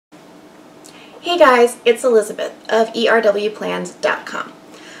Hey guys, it's Elizabeth of erwplans.com.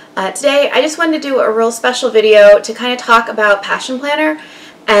 Today I just wanted to do a real special video to kind of talk about Passion Planner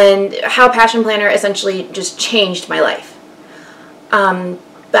and how Passion Planner essentially just changed my life.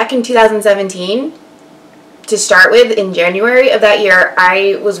 Back in 2017, to start with, in January of that year,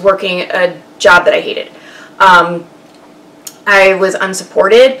 I was working a job that I hated. I was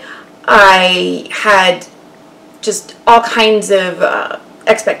unsupported. I had just all kinds of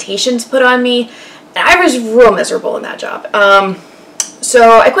expectations put on me, and I was real miserable in that job.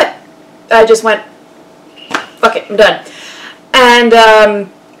 So I quit. I just went, fuck it, I'm done. And I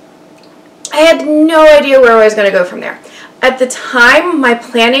had no idea where I was going to go from there. At the time, my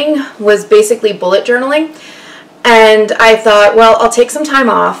planning was basically bullet journaling, and I thought, well, I'll take some time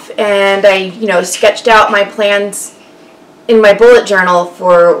off, and I, sketched out my plans in my bullet journal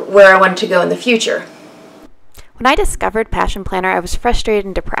for where I wanted to go in the future. When I discovered Passion Planner, I was frustrated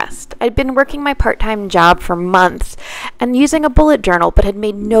and depressed. I'd been working my part-time job for months and using a bullet journal, but had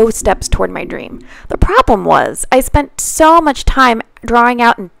made no steps toward my dream. The problem was, I spent so much time drawing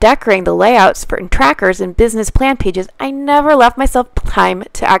out and decorating the layouts for trackers and business plan pages, I never left myself time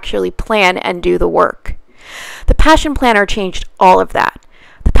to actually plan and do the work. The Passion Planner changed all of that.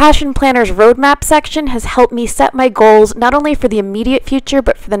 The Passion Planner's roadmap section has helped me set my goals not only for the immediate future,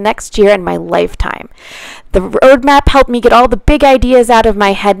 but for the next year and my lifetime. The roadmap helped me get all the big ideas out of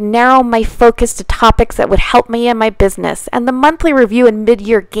my head, narrow my focus to topics that would help me in my business, and the monthly review and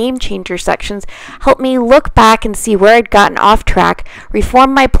mid-year game changer sections helped me look back and see where I'd gotten off track,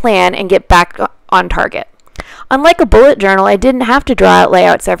 reform my plan, and get back on target. Unlike a bullet journal, I didn't have to draw out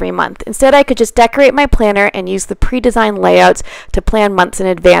layouts every month. Instead, I could just decorate my planner and use the pre-designed layouts to plan months in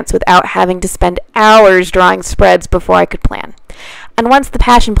advance without having to spend hours drawing spreads before I could plan. And once the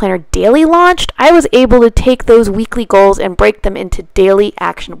Passion Planner Daily launched, I was able to take those weekly goals and break them into daily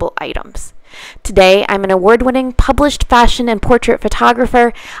actionable items. Today, I'm an award-winning published fashion and portrait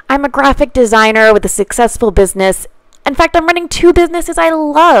photographer. I'm a graphic designer with a successful business. In fact, I'm running 2 businesses I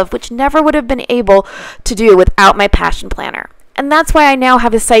love, which never would have been able to do without my Passion Planner. And that's why I now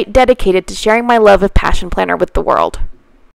have a site dedicated to sharing my love of Passion Planner with the world.